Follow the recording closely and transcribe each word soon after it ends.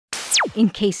in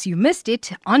case you missed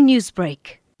it on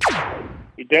Newsbreak.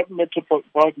 The Durban Metro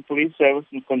Police Service,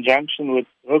 in conjunction with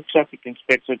Road Traffic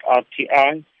Inspectorate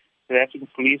 (RTI), Pedestrian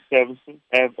Police Services,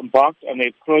 have embarked on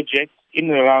a project in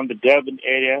and around the Durban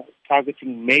area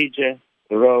targeting major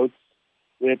roads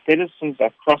where pedestrians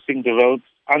are crossing the roads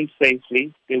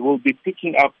unsafely. They will be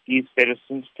picking up these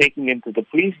pedestrians, taking them to the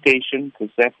police station, the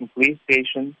Pedestrian police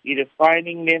station, either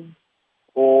fining them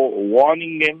or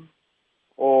warning them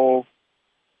or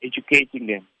educating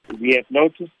them. We have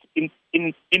noticed in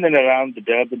and around the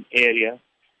Durban area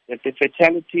that the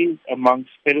fatalities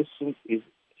amongst pedestrians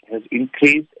has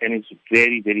increased and is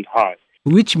very, very high.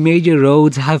 Which major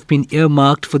roads have been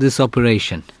earmarked for this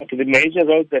operation? Okay, the major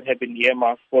roads that have been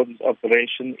earmarked for this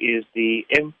operation is the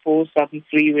M4 Southern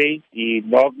Freeway, the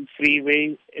Northern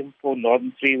Freeway, M4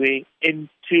 Northern Freeway,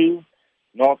 M2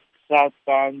 north-south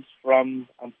bounds from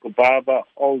Mkobaba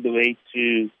all the way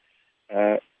to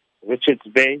Richards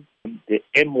Bay, the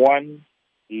M1,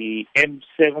 the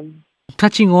M7.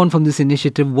 Touching on from this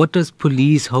initiative, what does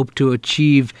police hope to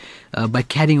achieve by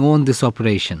carrying on this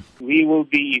operation? We will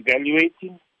be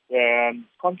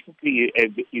constantly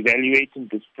evaluating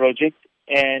this project,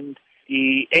 and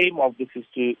the aim of this is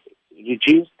to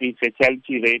reduce the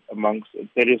fatality rate amongst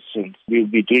pedestrians. We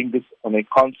will be doing this on a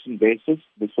constant basis.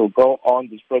 This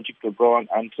project will go on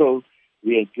until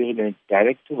we are given a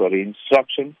directive or an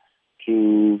instruction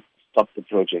to stop the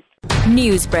project.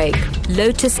 Newsbreak,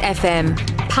 Lotus FM,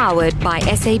 powered by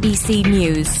SABC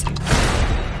News.